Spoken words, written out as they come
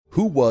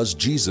Who was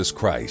Jesus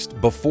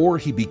Christ before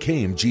he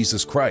became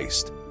Jesus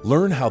Christ?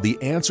 Learn how the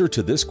answer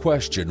to this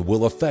question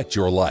will affect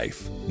your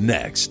life.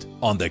 Next,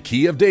 on The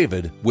Key of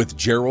David with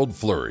Gerald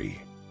Flurry.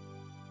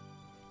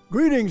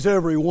 Greetings,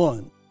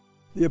 everyone.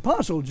 The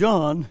Apostle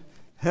John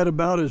had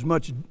about as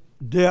much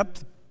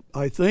depth,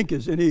 I think,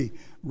 as any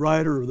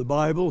writer of the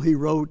Bible. He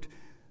wrote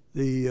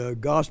the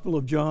Gospel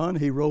of John,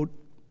 he wrote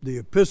the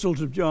Epistles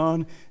of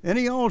John, and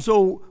he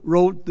also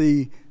wrote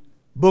the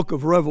book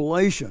of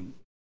Revelation.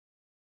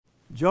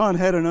 John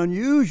had an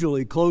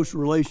unusually close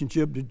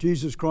relationship to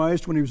Jesus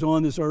Christ when he was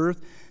on this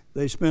earth.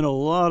 They spent a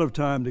lot of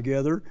time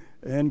together,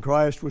 and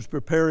Christ was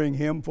preparing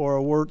him for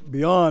a work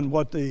beyond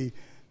what the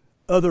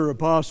other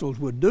apostles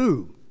would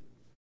do.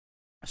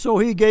 So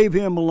he gave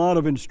him a lot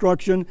of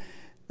instruction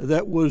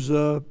that was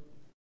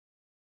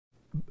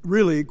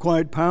really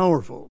quite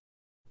powerful.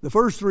 The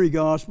first three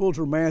Gospels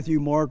are Matthew,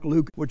 Mark,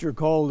 Luke, which are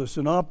called the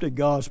Synoptic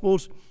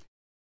Gospels,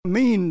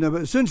 mean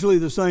essentially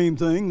the same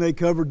thing. They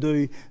covered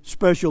the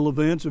special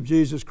events of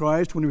Jesus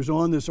Christ when he was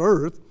on this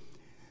earth.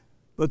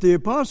 But the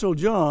Apostle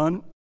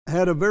John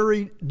had a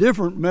very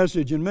different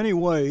message in many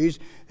ways.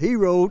 He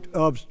wrote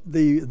of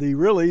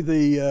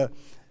the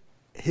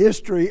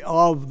history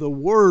of the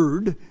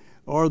Word,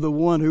 or the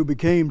one who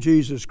became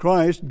Jesus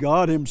Christ,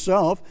 God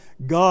himself,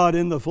 God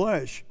in the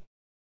flesh.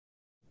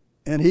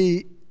 And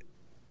he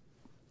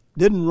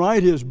didn't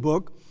write his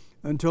book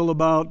until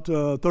about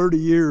 30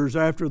 years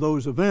after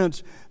those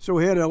events, so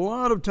he had a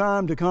lot of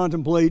time to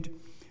contemplate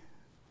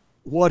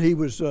what he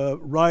was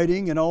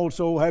writing, and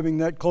also having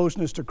that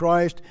closeness to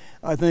Christ,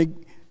 I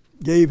think,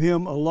 gave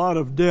him a lot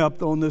of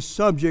depth on this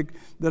subject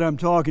that I'm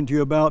talking to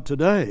you about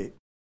today.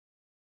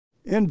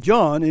 In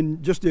John,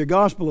 in just the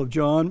Gospel of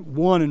John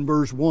 1 and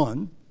verse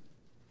 1,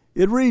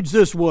 it reads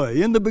this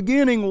way: "In the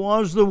beginning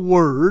was the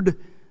Word,"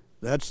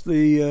 that's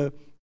the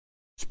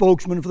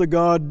spokesman for the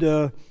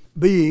God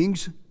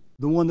beings,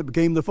 the one that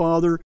became the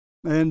Father,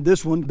 and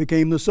this one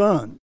became the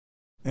Son.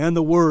 "And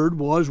the Word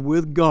was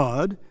with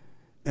God,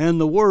 and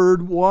the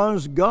Word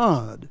was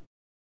God."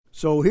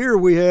 So here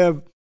we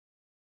have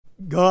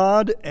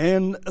God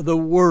and the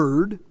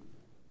Word,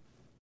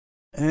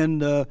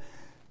 and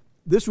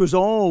this was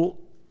all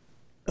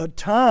a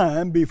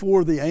time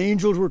before the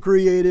angels were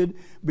created,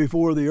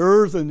 before the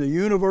earth and the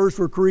universe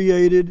were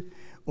created,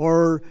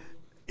 or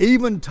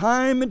even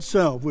time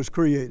itself was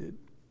created.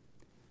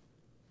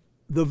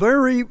 The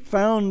very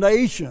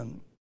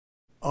foundation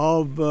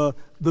of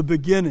the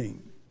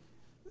beginning,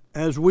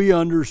 as we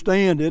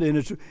understand it,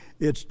 and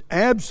it's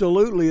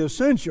absolutely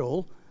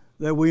essential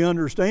that we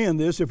understand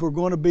this if we're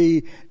going to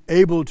be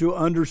able to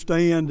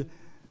understand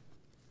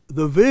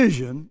the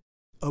vision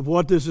of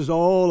what this is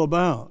all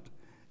about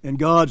and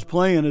God's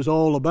plan is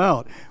all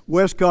about.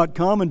 Westcott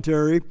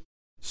Commentary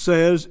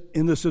says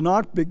in the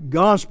Synoptic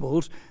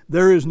Gospels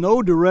there is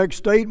no direct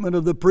statement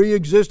of the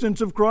pre-existence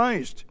of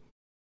Christ.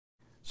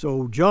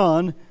 So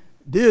John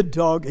did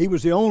talk, he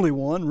was the only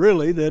one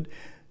really that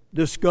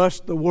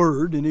discussed the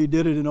Word, and he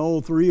did it in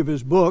all three of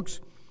his books.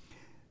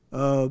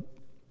 And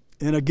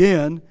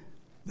again,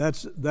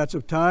 that's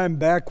a time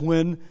back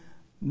when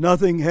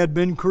nothing had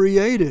been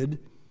created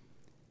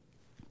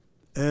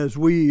as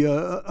we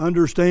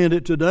understand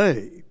it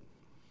today,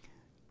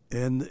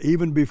 and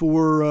even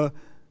before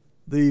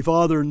the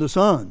Father and the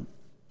Son.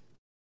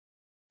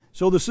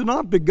 So the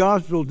Synoptic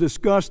Gospels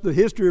discuss the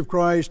history of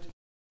Christ,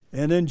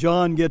 and then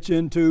John gets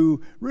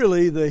into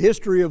really the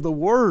history of the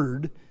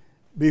Word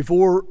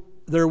before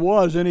there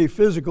was any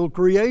physical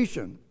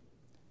creation.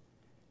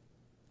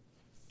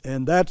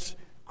 And that's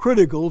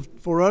critical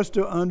for us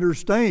to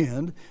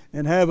understand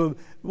and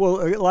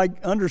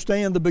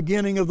understand the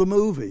beginning of the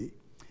movie.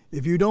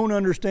 If you don't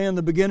understand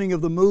the beginning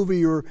of the movie,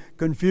 you're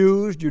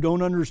confused. You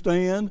don't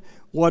understand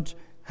what's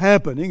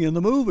happening in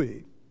the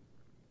movie.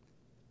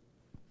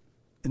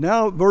 And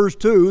now verse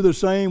 2, "The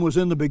same was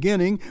in the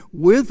beginning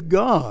with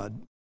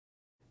God."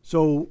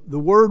 So the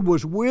Word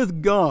was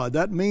with God.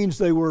 That means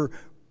they were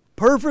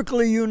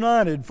perfectly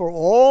united for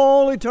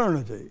all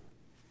eternity.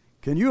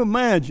 Can you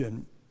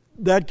imagine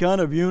that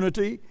kind of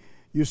unity?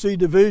 You see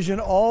division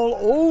all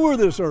over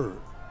this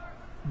earth.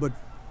 But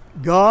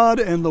God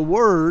and the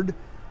Word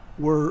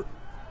were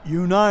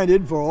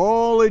united for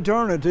all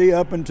eternity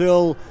up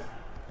until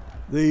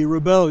the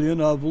rebellion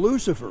of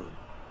Lucifer.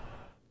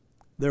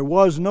 There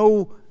was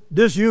no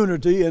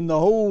disunity in the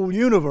whole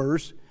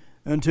universe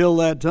until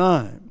that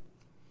time.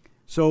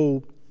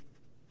 So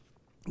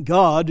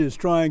God is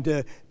trying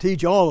to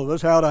teach all of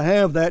us how to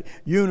have that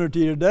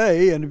unity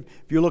today, and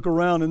if you look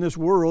around in this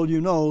world,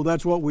 you know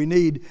that's what we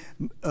need,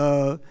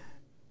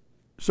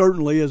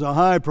 certainly as a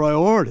high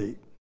priority.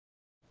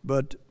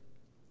 But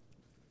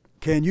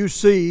can you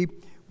see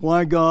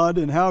why God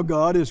and how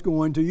God is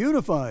going to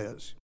unify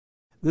us?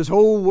 This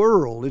whole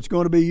world, it's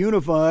going to be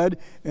unified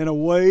in a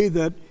way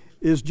that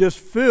is just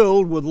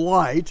filled with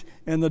light,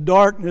 and the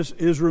darkness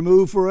is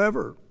removed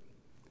forever.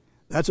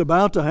 That's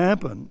about to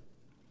happen.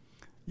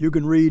 You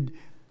can read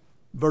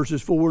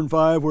verses 4 and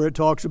 5 where it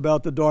talks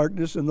about the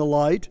darkness and the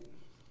light.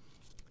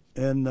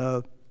 And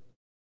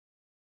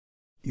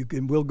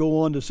We'll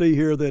go on to see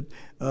here that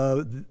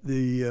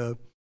the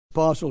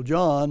Apostle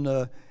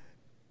John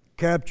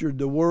captured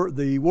the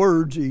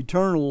words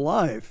eternal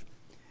life.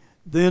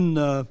 Then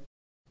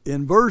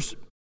in verse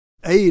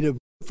 8 of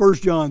 1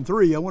 John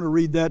 3, I want to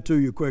read that to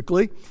you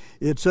quickly.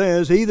 It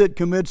says, "He that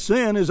commits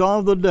sin is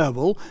of the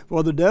devil,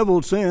 for the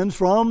devil sins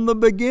from the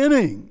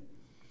beginning."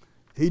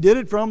 He did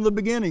it from the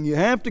beginning. You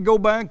have to go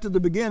back to the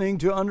beginning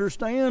to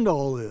understand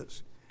all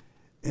this.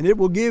 And it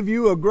will give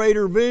you a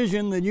greater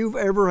vision than you've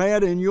ever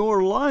had in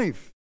your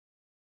life.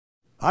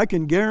 I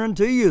can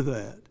guarantee you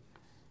that.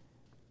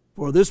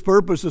 For this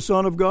purpose the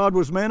Son of God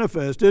was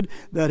manifested,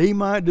 that he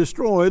might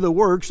destroy the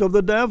works of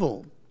the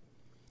devil.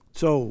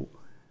 So,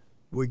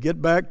 we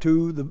get back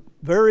to the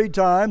very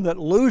time that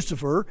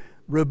Lucifer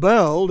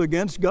rebelled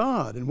against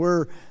God and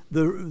where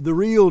the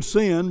real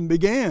sin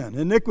began.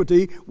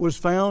 Iniquity was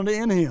found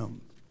in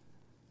him.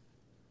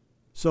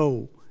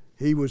 So,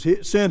 he was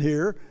sent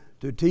here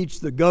to teach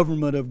the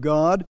government of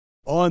God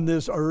on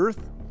this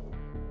earth,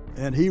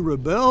 and he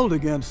rebelled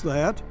against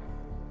that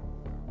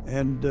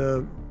and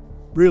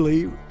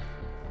really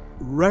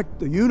wrecked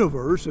the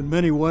universe in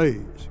many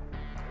ways.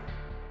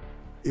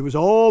 It was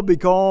all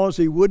because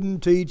he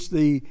wouldn't teach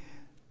the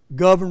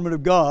government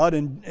of God,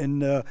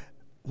 and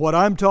what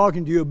I'm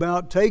talking to you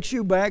about takes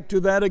you back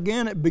to that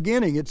again at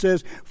beginning. It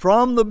says,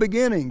 from the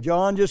beginning.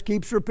 John just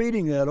keeps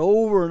repeating that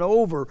over and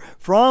over.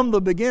 From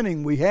the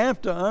beginning. We have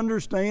to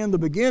understand the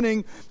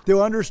beginning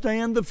to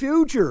understand the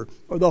future,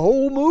 or the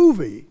whole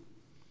movie,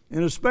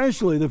 and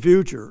especially the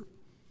future,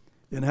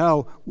 and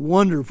how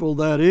wonderful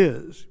that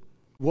is.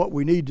 What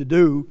we need to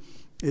do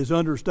is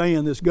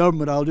understand this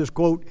government. I'll just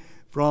quote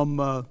from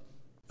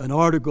an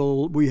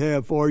article we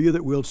have for you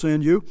that we'll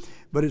send you.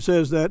 But it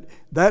says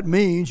that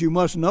means you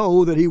must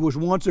know that he was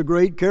once a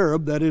great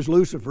cherub, that is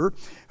Lucifer,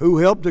 who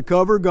helped to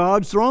cover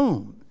God's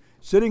throne.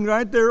 Sitting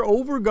right there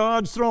over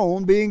God's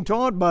throne, being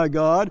taught by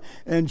God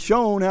and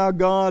shown how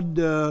God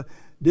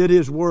did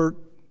his work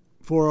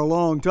for a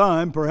long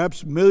time,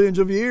 perhaps millions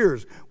of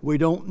years. We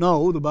don't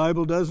know. The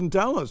Bible doesn't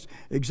tell us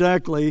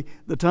exactly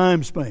the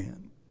time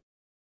span.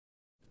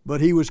 But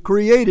he was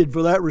created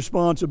for that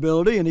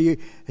responsibility, and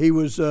he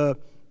was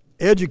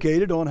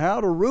educated on how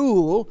to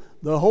rule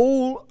the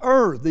whole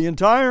earth, the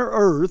entire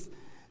earth,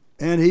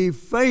 and he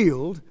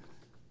failed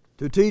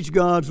to teach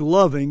God's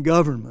loving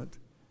government.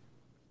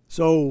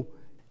 So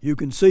you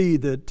can see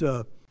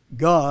that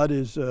God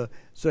is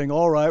saying,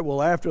 all right,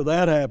 well, after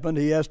that happened,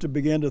 he has to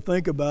begin to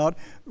think about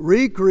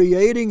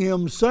recreating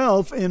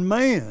himself in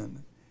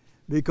man.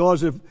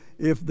 Because if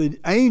the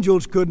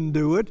angels couldn't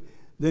do it,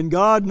 then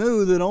God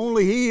knew that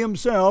only he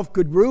himself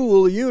could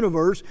rule the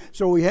universe,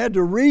 so he had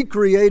to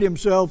recreate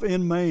himself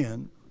in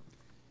man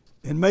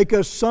and make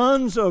us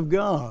sons of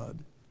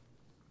God.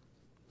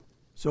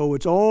 So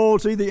it's all,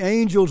 see, the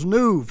angels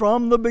knew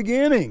from the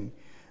beginning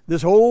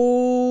this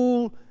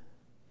whole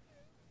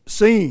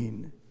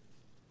scene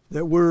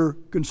that we're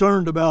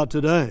concerned about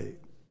today.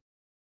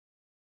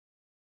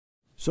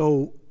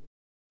 So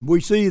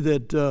we see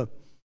that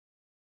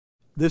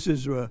this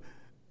is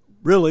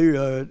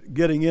really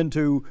getting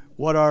into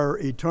what our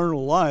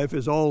eternal life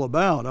is all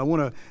about. I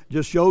want to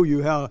just show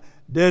you how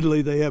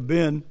deadly they have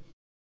been,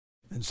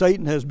 and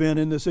Satan has been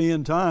in this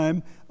end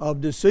time of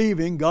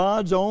deceiving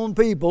God's own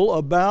people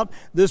about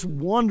this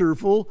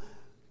wonderful,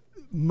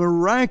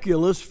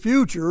 miraculous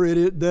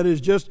future that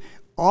is just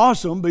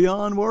awesome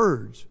beyond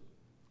words.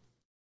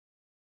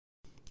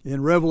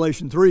 In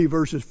Revelation 3,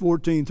 verses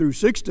 14 through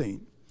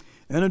 16,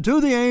 "And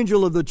unto the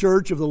angel of the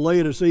church of the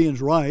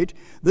Laodiceans write,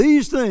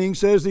 These things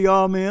says the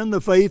Amen, the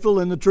faithful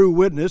and the true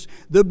witness,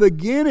 the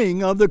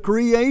beginning of the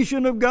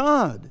creation of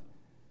God."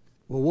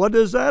 Well, what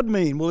does that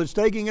mean? Well, it's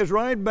taking us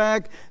right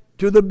back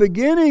to the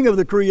beginning of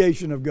the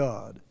creation of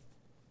God.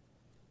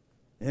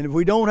 And if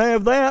we don't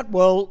have that,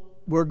 well,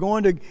 we're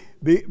going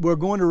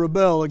to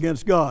rebel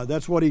against God.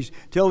 That's what he's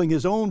telling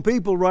his own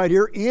people right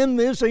here in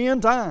this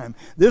end time.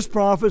 This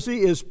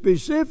prophecy is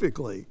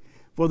specifically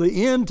for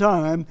the end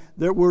time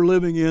that we're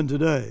living in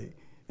today,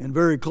 and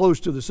very close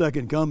to the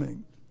second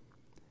coming.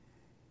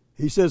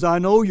 He says, "I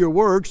know your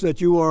works,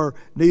 that you are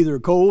neither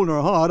cold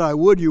nor hot. I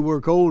would you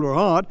were cold or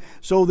hot.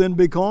 So then,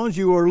 because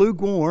you are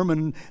lukewarm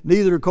and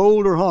neither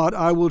cold or hot,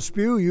 I will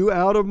spew you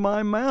out of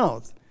my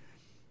mouth."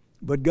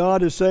 But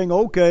God is saying,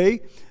 okay,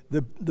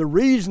 the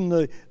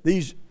reason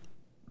these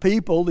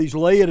people, these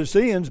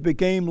Laodiceans,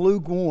 became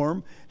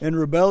lukewarm and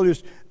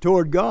rebellious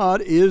toward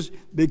God is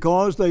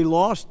because they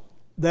lost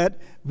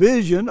that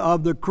vision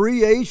of the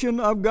creation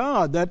of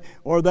God, that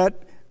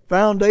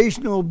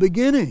foundational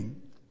beginning,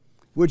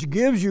 which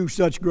gives you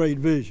such great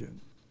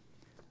vision.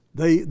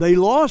 They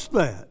lost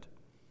that,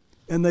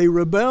 and they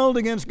rebelled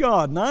against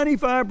God.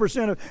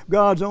 95% of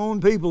God's own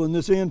people in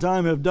this end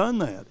time have done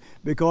that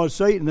because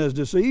Satan has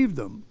deceived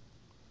them.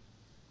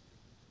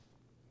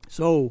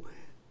 So,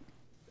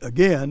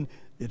 again,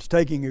 it's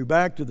taking you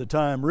back to the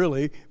time,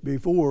 really,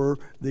 before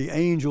the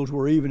angels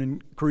were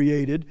even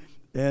created,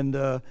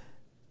 and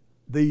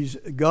these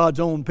God's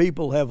own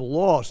people have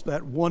lost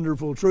that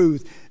wonderful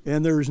truth,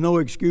 and there is no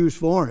excuse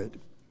for it.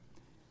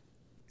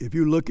 If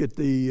you look at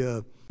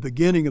the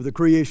beginning of the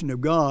creation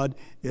of God,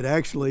 it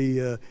actually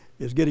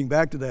is getting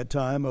back to that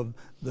time of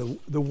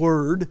the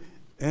Word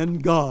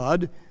and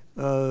God,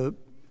 the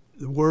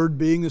Word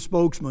being the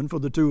spokesman for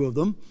the two of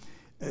them.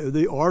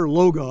 They are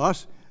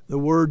Logos. The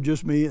word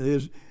just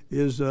is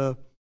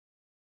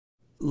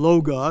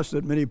Logos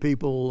that many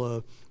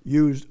people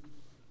use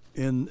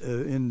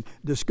in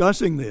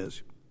discussing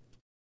this.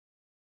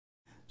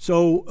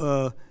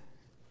 So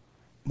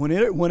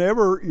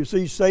whenever you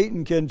see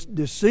Satan can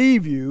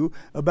deceive you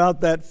about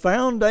that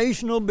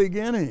foundational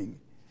beginning,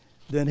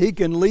 then he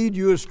can lead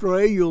you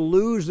astray. You'll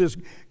lose this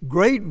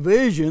great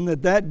vision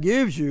that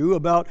gives you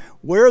about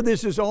where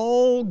this is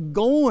all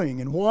going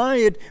and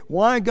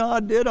why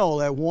God did all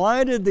that.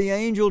 Why did the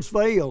angels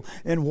fail?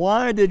 And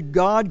why did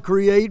God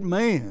create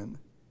man?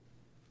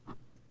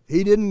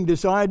 He didn't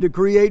decide to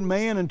create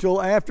man until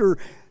after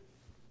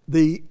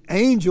the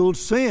angels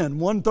sinned,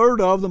 1/3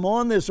 of them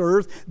on this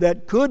earth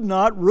that could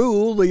not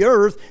rule the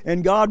earth,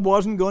 and God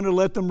wasn't going to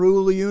let them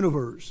rule the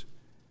universe.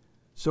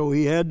 So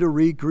he had to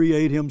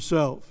recreate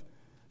himself.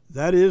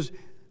 That is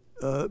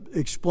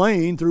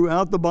explained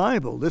throughout the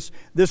Bible.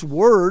 This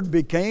Word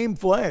became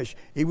flesh.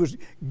 He was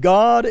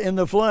God in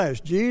the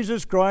flesh.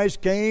 Jesus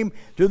Christ came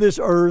to this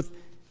earth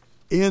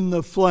in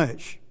the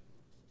flesh.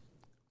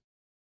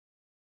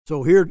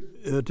 So here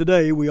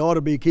today we ought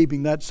to be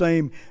keeping that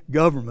same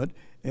government,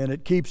 and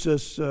it keeps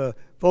us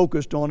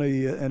focused on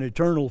an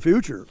eternal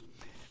future.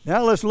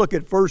 Now let's look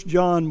at 1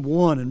 John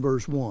 1 and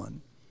verse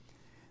 1.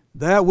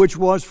 That which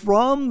was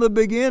from the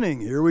beginning.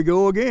 Here we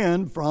go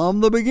again. From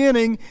the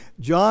beginning.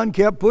 John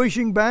kept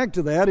pushing back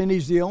to that, and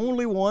he's the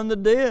only one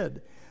that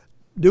did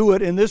do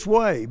it in this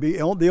way. The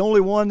only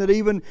one that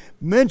even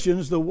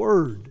mentions the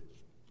Word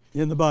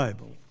in the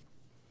Bible.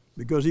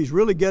 Because he's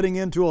really getting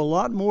into a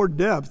lot more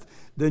depth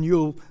than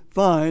you'll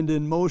find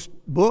in most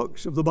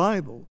books of the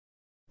Bible.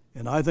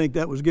 And I think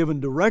that was given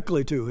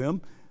directly to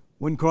him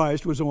when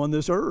Christ was on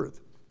this earth.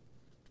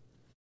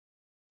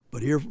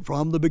 But here,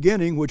 from the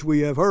beginning, which we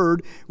have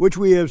heard, which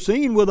we have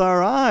seen with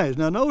our eyes.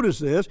 Now notice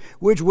this,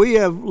 which we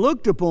have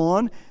looked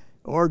upon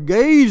or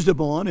gazed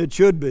upon, it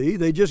should be.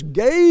 They just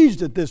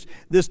gazed at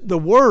the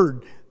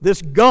Word,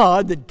 this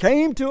God that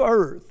came to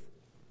earth.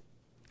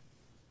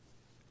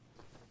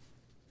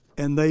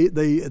 And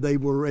they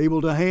were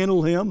able to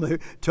handle him, they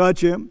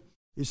touch him.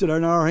 He said,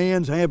 and our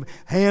hands have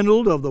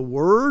handled of the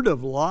Word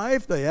of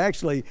life. They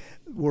actually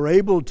were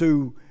able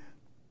to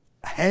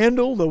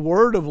handle the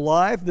Word of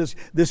life,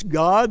 this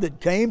God that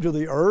came to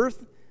the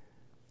earth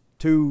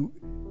to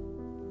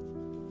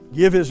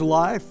give his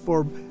life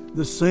for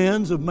the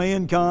sins of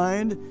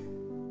mankind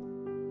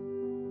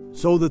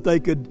so that they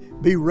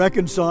could be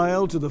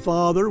reconciled to the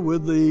Father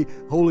with the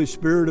Holy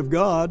Spirit of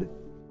God.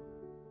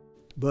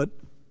 But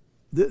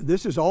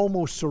this is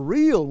almost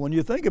surreal when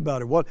you think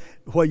about it. What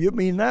you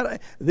mean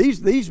that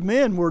these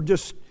men were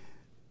just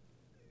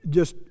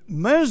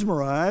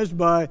mesmerized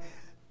by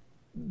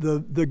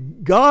the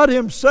God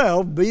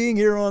himself being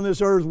here on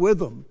this earth with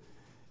them.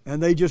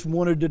 And they just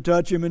wanted to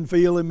touch him and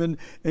feel him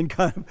and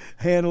kind of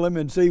handle him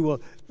and see,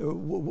 well,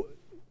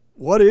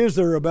 what is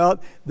there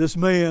about this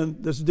man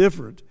that's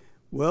different?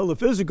 Well, the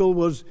physical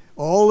was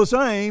all the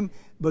same,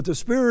 but the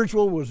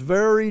spiritual was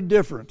very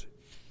different.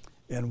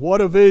 And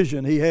what a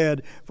vision he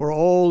had for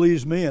all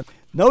these men.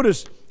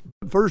 Notice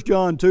 1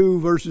 John 2,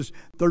 verses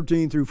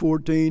 13 through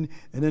 14,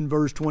 and then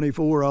verse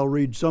 24. I'll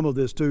read some of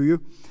this to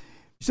you.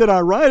 He said,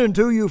 I write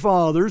unto you,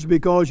 fathers,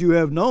 because you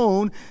have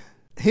known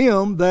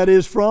him that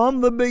is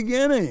from the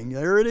beginning.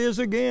 There it is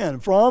again.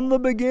 From the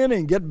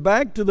beginning. Get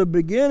back to the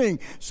beginning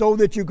so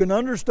that you can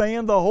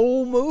understand the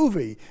whole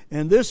movie.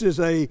 And this is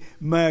a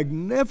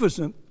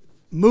magnificent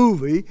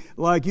movie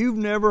like you've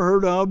never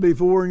heard of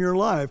before in your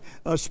life.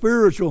 A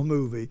spiritual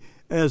movie,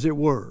 as it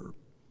were.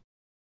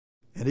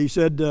 And he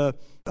said,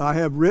 I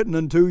have written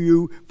unto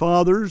you,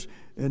 fathers,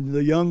 and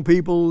the young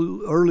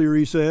people, earlier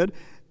he said,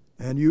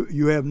 and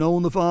you have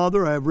known the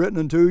Father, I have written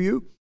unto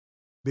you,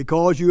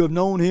 because you have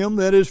known him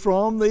that is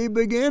from the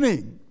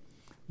beginning.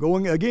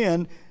 Going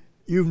again,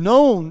 you've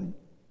known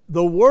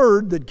the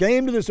Word that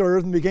came to this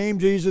earth and became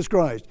Jesus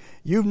Christ.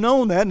 You've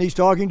known that, and he's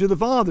talking to the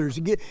fathers.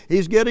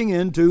 He's getting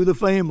into the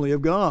family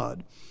of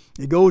God.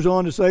 He goes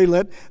on to say,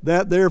 let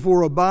that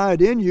therefore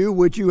abide in you,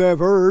 which you have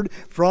heard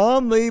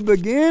from the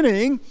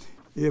beginning.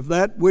 If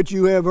that which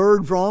you have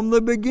heard from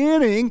the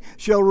beginning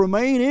shall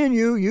remain in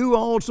you, you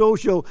also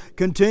shall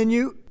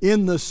continue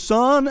in the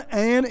Son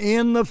and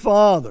in the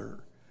Father.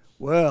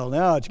 Well,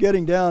 now it's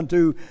getting down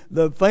to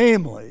the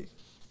family.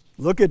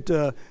 Look at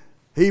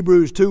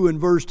Hebrews 2 and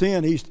verse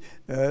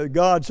 10.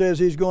 God says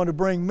he's going to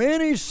bring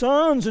many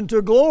sons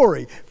into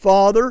glory.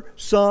 Father,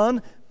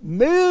 Son,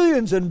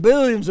 millions and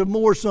billions of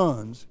more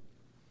sons.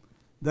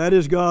 That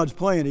is God's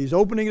plan. He's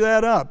opening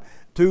that up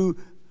to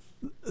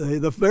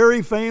the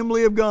very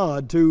family of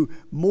God, to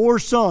more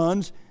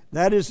sons.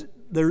 That is,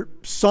 they're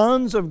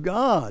sons of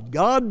God,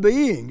 God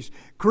beings,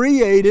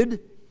 created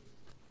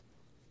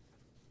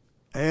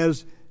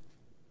as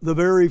the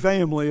very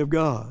family of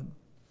God.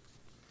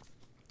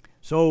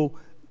 So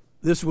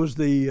this was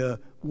the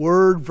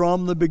word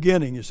from the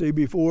beginning. You see,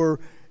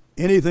 before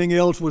anything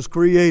else was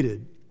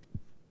created.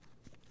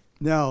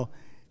 Now,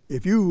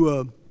 if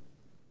you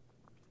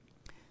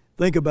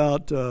think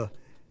about the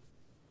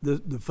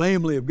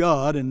family of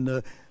God, and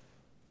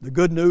the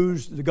good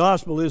news, the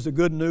gospel is the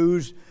good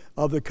news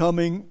of the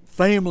coming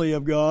family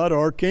of God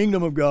or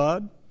kingdom of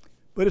God,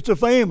 but it's a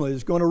family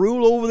that's going to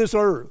rule over this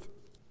earth.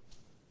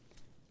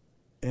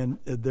 And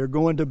they're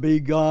going to be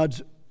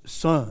God's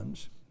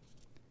sons.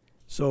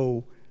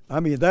 So,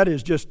 that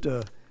is just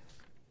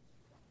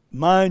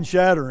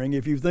mind-shattering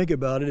if you think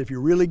about it, if you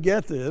really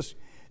get this,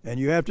 and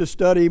you have to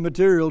study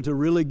material to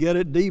really get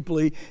it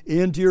deeply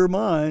into your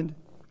mind.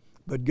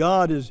 But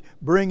God is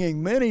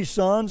bringing many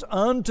sons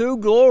unto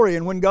glory.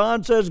 And when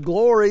God says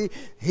glory,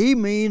 He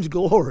means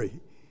glory.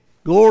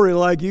 Glory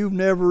like you've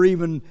never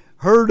even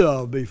heard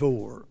of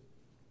before.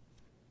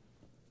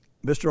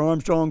 Mr.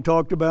 Armstrong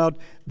talked about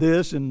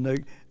this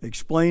and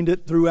explained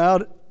it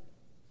throughout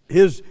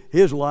his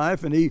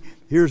life. And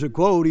here's a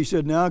quote. He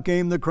said, "Now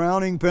came the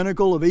crowning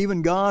pinnacle of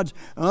even God's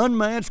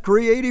unmatched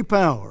creative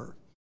power.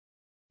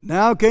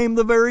 Now came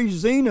the very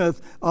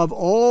zenith of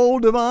all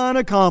divine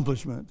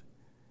accomplishment.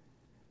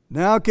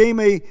 Now came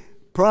a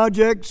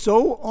project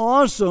so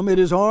awesome it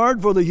is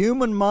hard for the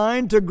human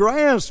mind to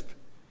grasp."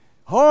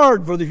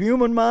 Hard for the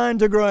human mind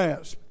to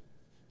grasp.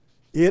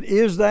 It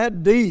is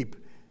that deep.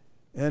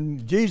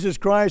 And Jesus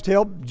Christ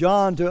helped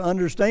John to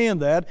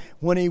understand that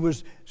when he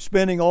was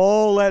spending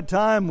all that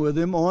time with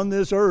him on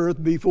this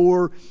earth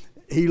before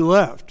he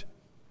left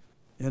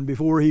and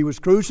before he was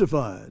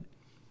crucified.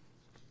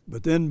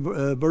 But then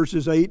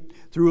verses 8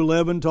 through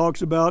 11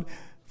 talks about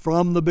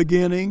from the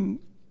beginning.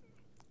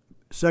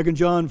 2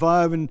 John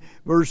 5 and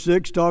verse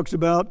 6 talks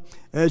about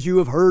as you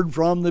have heard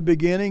from the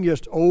beginning,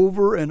 just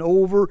over and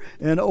over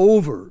and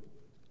over.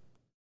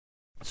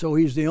 So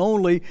he's the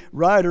only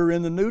writer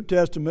in the New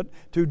Testament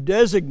to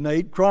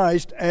designate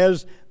Christ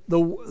as the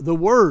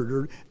Word,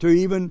 or to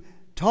even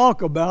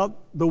talk about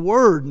the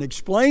Word and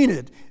explain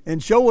it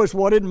and show us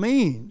what it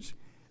means.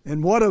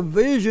 And what a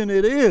vision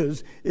it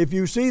is. If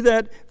you see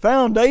that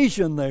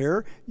foundation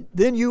there,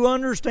 then you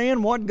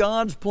understand what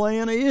God's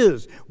plan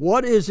is.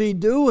 What is He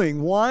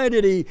doing? Why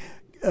did He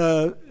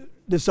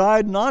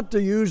decide not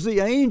to use the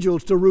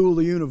angels to rule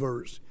the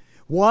universe?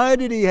 Why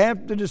did He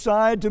have to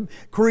decide to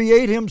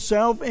create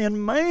Himself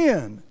in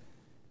man,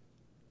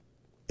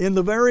 in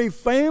the very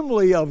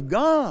family of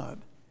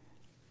God?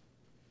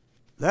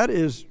 That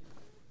is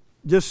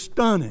just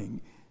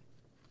stunning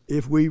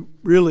if we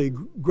really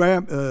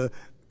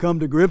come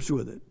to grips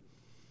with it.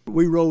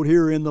 We wrote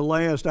here in the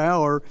last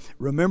hour,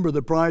 remember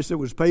the price that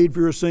was paid for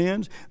your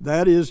sins.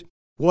 That is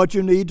what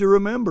you need to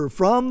remember.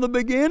 From the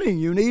beginning,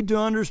 you need to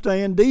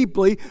understand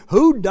deeply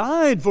who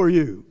died for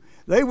you.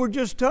 They were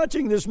just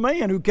touching this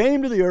man who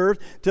came to the earth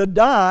to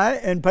die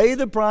and pay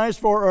the price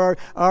for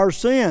our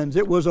sins.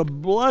 It was a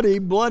bloody,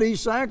 bloody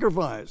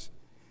sacrifice.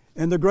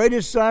 And the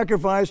greatest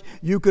sacrifice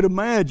you could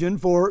imagine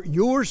for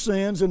your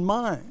sins and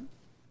mine.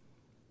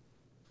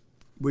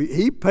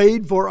 He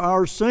paid for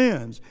our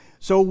sins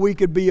so we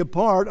could be a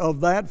part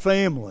of that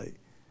family.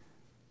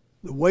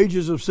 The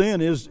wages of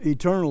sin is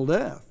eternal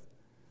death.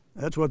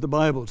 That's what the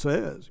Bible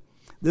says.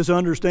 This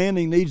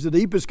understanding needs the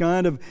deepest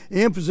kind of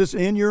emphasis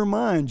in your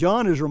mind.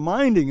 John is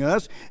reminding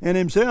us and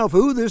himself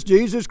who this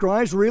Jesus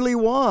Christ really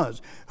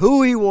was,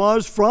 who He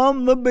was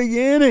from the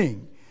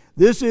beginning.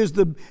 This is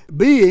the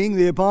being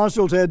the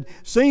apostles had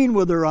seen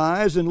with their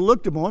eyes and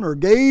looked upon or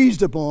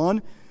gazed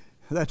upon.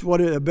 That's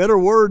what a better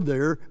word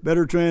there,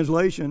 better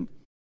translation.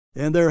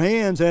 And their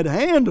hands had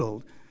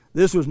handled.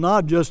 This was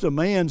not just a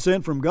man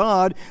sent from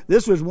God.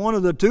 This was one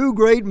of the two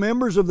great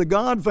members of the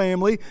God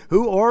family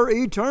who are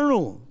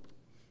eternal.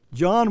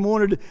 John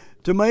wanted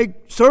to make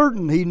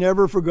certain he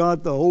never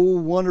forgot the whole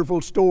wonderful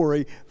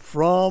story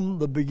from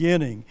the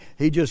beginning.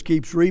 He just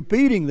keeps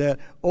repeating that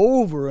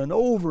over and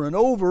over and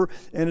over.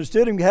 And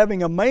instead of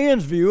having a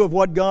man's view of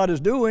what God is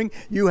doing,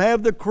 you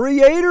have the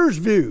Creator's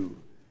view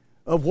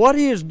of what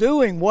He is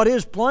doing, what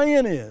His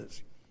plan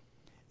is.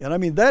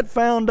 And that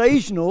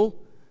foundational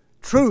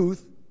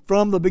truth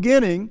from the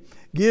beginning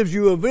gives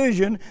you a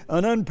vision,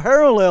 an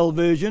unparalleled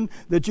vision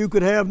that you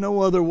could have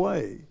no other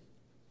way.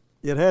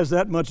 It has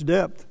that much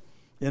depth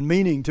and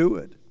meaning to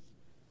it.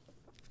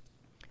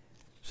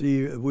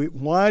 See,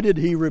 why did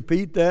he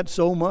repeat that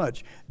so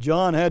much?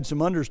 John had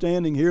some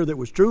understanding here that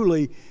was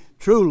truly,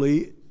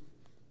 truly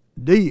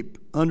deep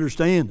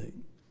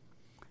understanding.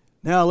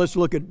 Now let's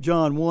look at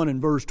John 1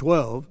 and verse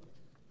 12.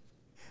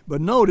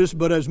 But notice,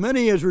 but as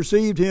many as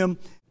received Him,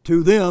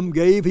 to them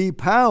gave He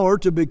power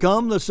to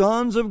become the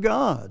sons of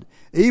God,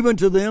 even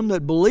to them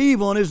that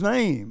believe on His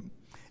name.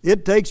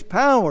 It takes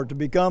power to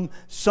become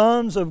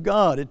sons of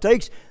God. It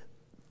takes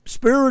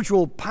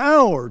spiritual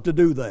power to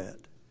do that.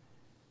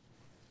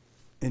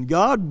 And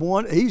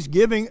He's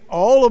giving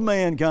all of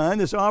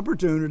mankind this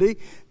opportunity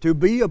to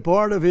be a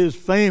part of His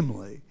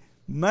family.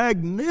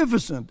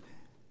 Magnificent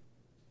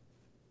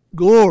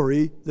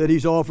glory that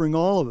He's offering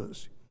all of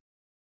us.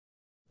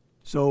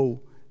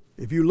 So,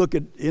 if you look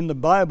in the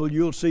Bible,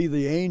 you'll see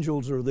the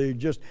angels are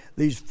just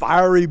these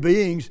fiery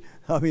beings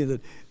I mean,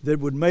 that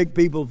would make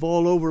people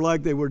fall over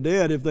like they were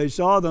dead if they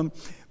saw them.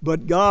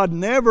 But God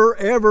never,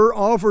 ever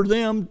offered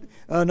them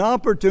an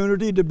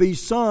opportunity to be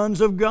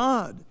sons of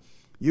God.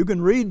 You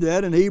can read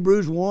that in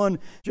Hebrews 1,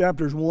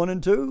 chapters 1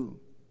 and 2.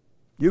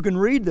 You can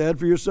read that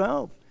for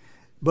yourself.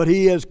 But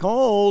He has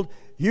called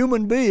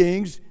human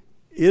beings,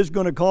 is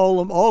going to call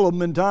them, all of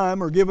them in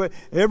time, or give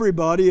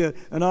everybody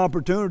an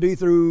opportunity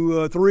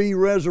through 3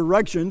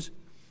 resurrections.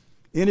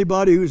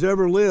 Anybody who's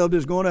ever lived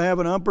is going to have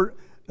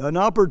an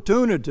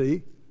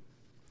opportunity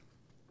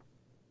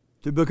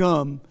to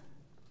become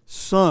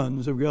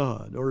sons of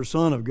God or a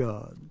son of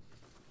God.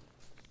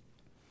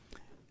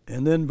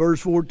 And then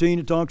verse 14,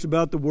 it talks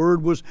about the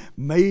Word was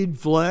made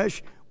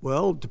flesh,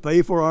 well, to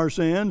pay for our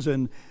sins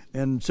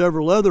and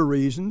several other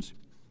reasons.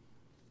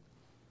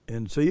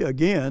 And see,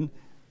 again,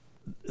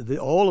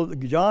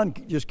 John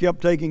just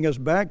kept taking us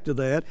back to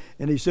that,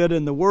 and he said,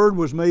 and the Word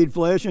was made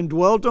flesh and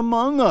dwelt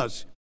among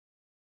us.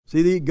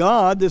 See,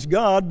 this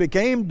God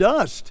became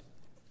dust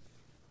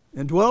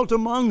and dwelt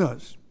among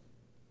us.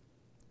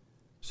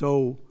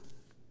 So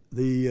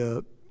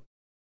this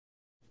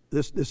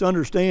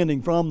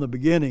understanding from the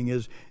beginning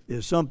is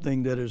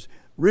something that is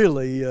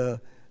really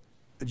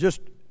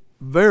just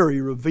very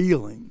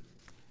revealing,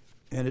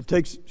 and it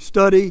takes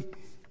study,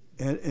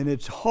 and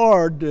it's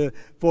hard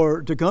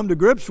to come to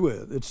grips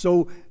with.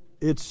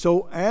 It's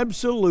so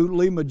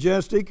absolutely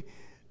majestic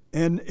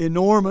and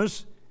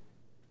enormous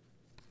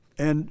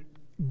and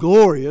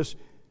glorious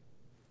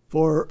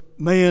for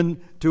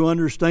man to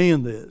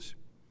understand this.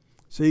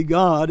 See,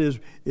 God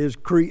is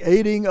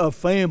creating a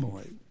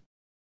family.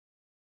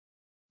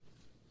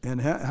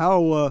 And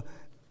how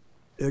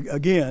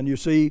again, you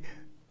see,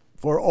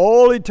 for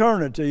all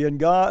eternity, and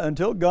God,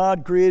 until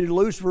God created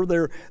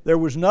Lucifer, there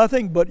was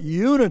nothing but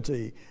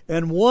unity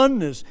and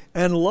oneness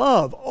and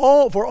love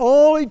for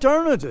all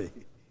eternity.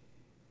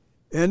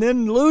 And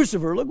then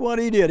Lucifer, look what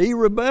he did. He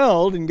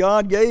rebelled, and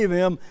God gave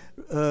him,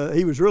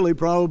 he was really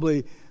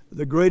probably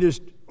the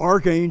greatest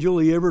archangel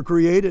He ever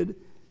created.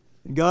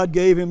 And God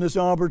gave him this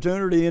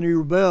opportunity, and he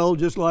rebelled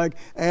just like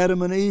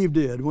Adam and Eve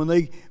did when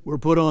they were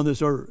put on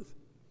this earth.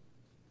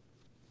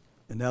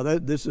 And now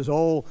this is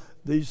all,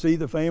 you see,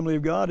 the family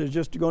of God is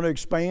just going to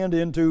expand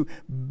into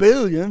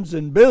billions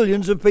and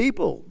billions of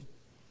people.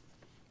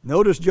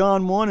 Notice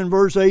John 1 and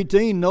verse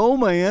 18, no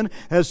man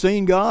has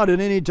seen God at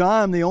any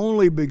time, the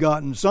only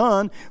begotten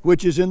Son,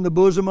 which is in the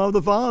bosom of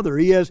the Father.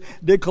 He has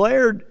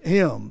declared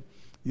Him.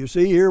 You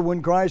see here,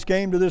 when Christ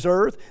came to this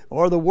earth,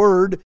 or the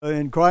Word,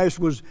 and Christ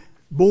was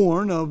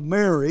born of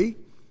Mary,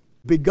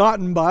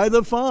 begotten by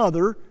the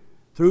Father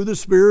through the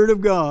Spirit of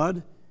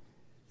God,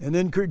 and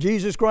then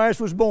Jesus Christ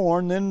was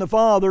born, then the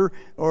Father,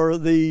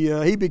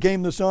 He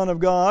became the Son of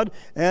God,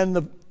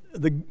 and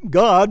the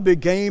God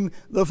became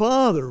the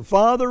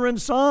Father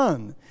and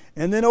Son,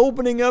 and then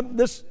opening up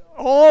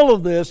all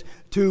of this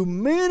to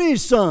many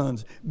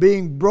sons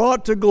being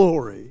brought to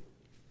glory.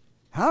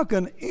 How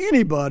can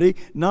anybody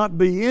not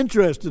be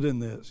interested in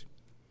this?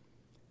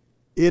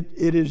 It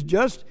is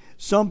just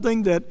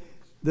something that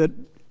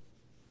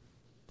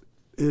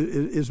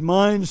is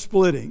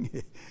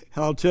mind-splitting.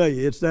 I'll tell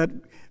you, it's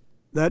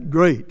that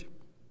great.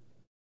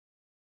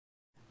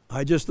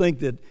 I just think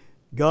that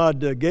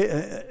God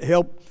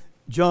helped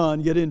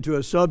John get into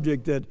a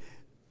subject that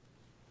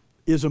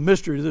is a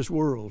mystery to this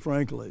world,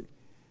 frankly.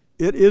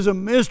 It is a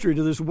mystery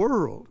to this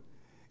world.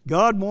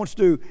 God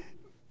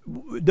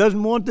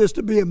doesn't want this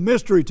to be a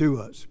mystery to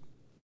us.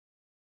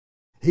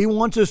 He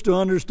wants us to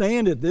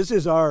understand it. This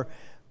is our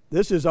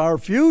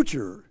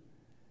future.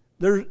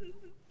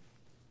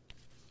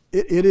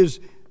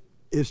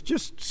 It's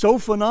just so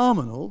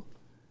phenomenal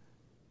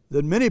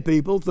that many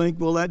people think,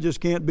 well, that just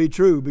can't be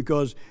true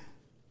because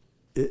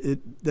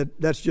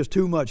that's just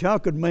too much. How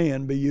could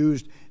man be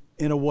used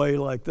in a way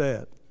like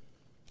that?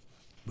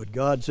 But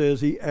God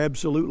says He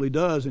absolutely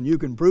does, and you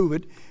can prove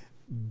it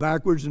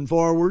backwards and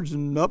forwards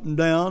and up and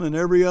down and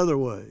every other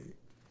way.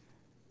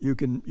 You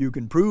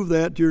can prove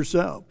that to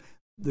yourself.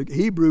 The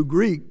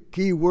Hebrew-Greek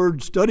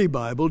Keyword Study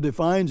Bible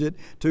defines it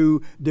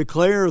to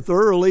declare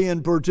thoroughly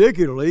and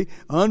particularly,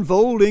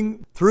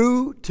 unfolding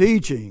through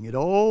teaching. It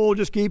all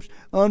just keeps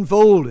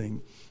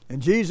unfolding.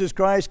 And Jesus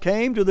Christ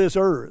came to this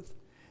earth,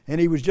 and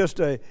it was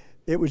just a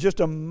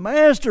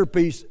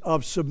masterpiece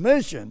of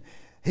submission.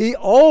 He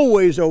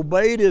always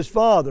obeyed His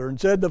Father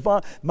and said,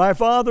 "My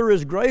Father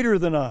is greater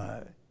than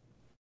I."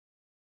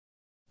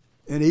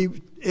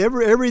 And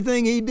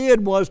everything He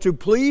did was to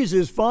please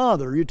His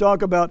Father. You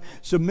talk about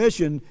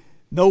submission.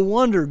 No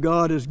wonder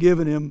God has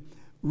given Him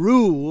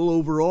rule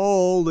over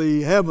all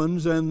the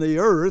heavens and the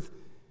earth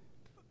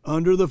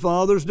under the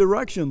Father's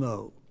direction,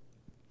 though.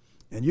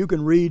 And you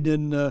can read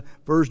in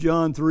 1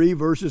 John 3,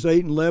 verses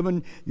 8 and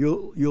 11,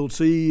 you'll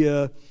see,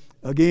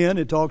 again,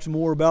 it talks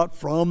more about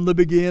from the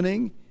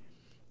beginning.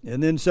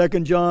 And then 2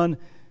 John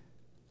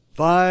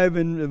 5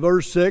 and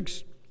verse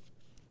 6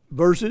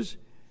 verses,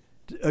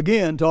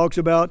 again, talks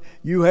about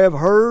you have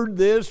heard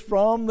this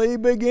from the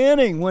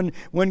beginning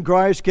when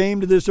Christ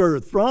came to this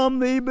earth. From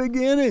the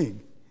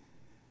beginning.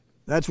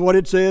 That's what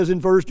it says in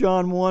 1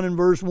 John 1 and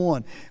verse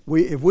 1.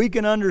 If we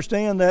can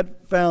understand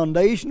that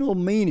foundational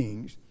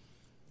meaning,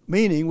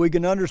 we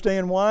can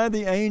understand why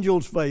the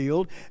angels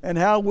failed and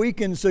how we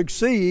can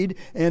succeed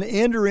and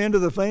enter into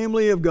the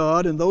family of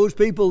God. And those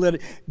people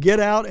that get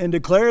out and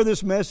declare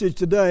this message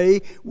today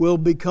will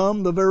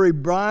become the very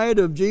bride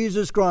of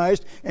Jesus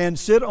Christ and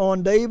sit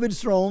on David's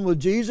throne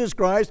with Jesus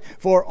Christ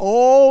for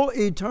all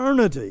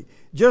eternity,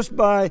 just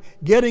by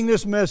getting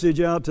this message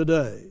out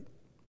today.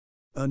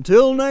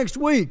 Until next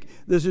week,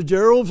 this is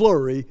Gerald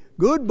Flurry.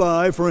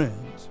 Goodbye,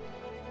 friends.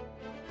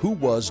 Who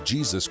was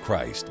Jesus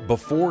Christ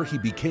before he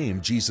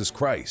became Jesus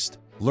Christ?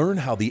 Learn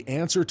how the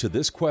answer to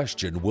this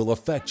question will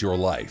affect your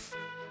life.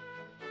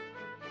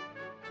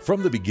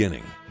 From the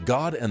beginning,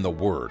 God and the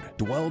Word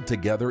dwelled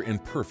together in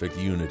perfect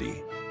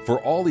unity. For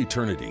all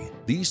eternity,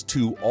 these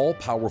two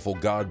all-powerful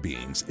God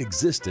beings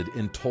existed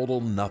in total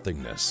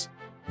nothingness.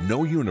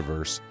 No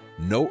universe,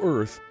 no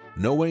earth,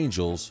 no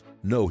angels,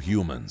 no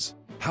humans.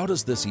 How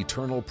does this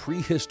eternal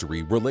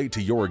prehistory relate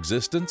to your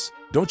existence?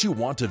 Don't you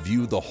want to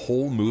view the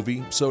whole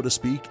movie, so to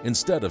speak,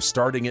 instead of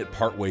starting it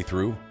partway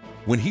through?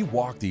 When he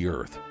walked the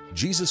earth,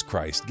 Jesus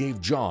Christ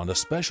gave John a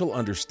special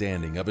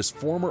understanding of his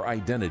former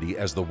identity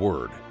as the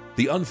Word.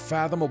 The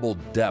unfathomable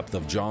depth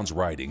of John's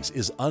writings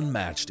is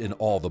unmatched in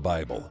all the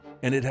Bible,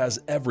 and it has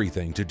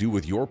everything to do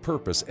with your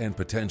purpose and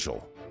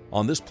potential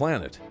on this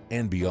planet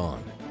and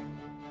beyond.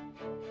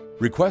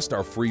 Request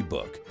our free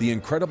book, The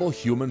Incredible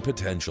Human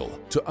Potential,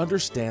 to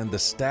understand the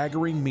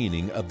staggering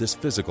meaning of this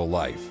physical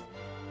life.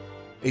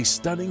 A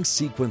stunning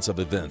sequence of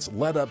events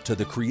led up to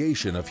the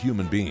creation of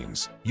human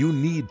beings. You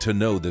need to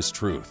know this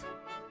truth.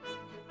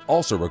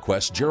 Also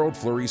request Gerald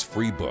Flurry's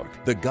free book,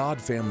 The God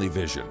Family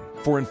Vision.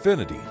 For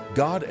infinity,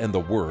 God and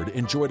the Word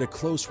enjoyed a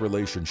close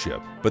relationship,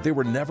 but they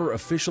were never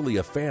officially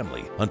a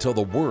family until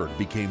the Word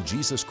became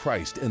Jesus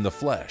Christ in the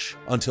flesh,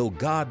 until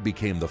God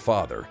became the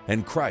Father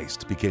and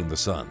Christ became the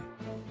Son.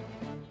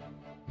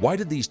 Why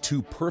did these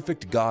two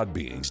perfect God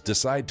beings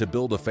decide to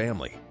build a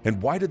family?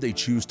 And why did they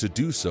choose to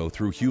do so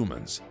through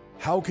humans?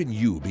 How can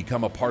you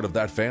become a part of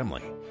that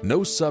family?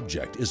 No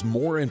subject is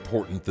more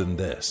important than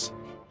this.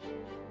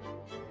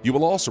 You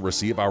will also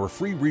receive our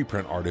free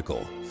reprint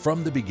article,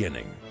 From the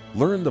Beginning.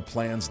 Learn the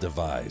plans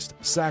devised,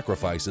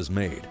 sacrifices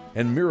made,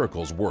 and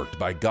miracles worked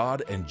by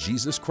God and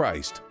Jesus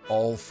Christ,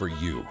 all for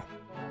you.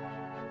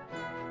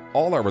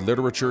 All our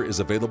literature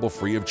is available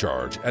free of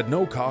charge at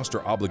no cost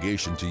or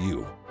obligation to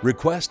you.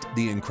 Request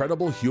The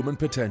Incredible Human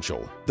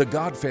Potential, The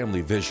God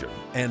Family Vision,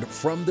 and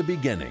From the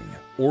Beginning.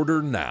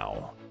 Order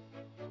now.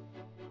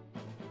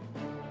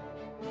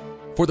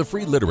 For the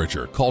free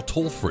literature, call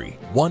toll-free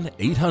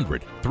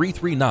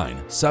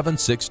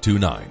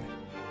 1-800-339-7629.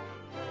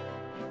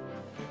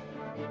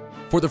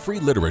 For the free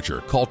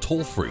literature, call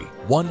toll-free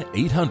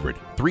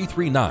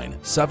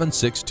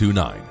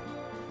 1-800-339-7629.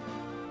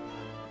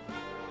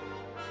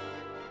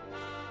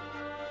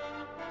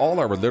 All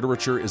our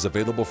literature is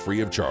available free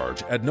of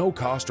charge at no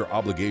cost or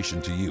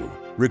obligation to you.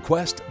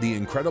 Request The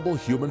Incredible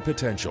Human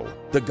Potential,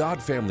 The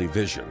God Family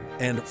Vision,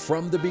 and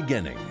From the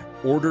Beginning.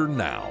 Order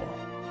now.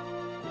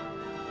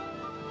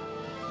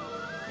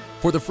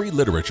 For the free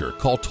literature,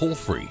 call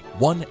toll-free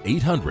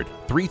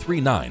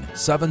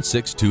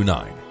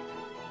 1-800-339-7629.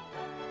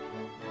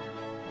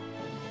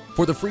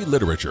 For the free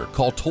literature,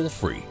 call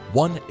toll-free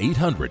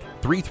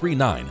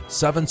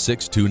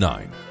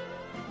 1-800-339-7629.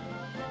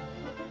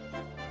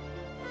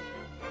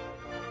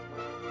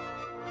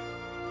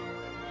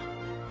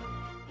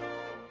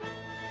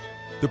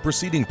 The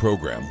preceding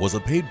program was a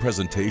paid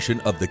presentation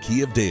of The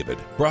Key of David,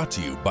 brought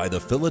to you by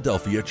the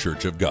Philadelphia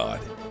Church of God.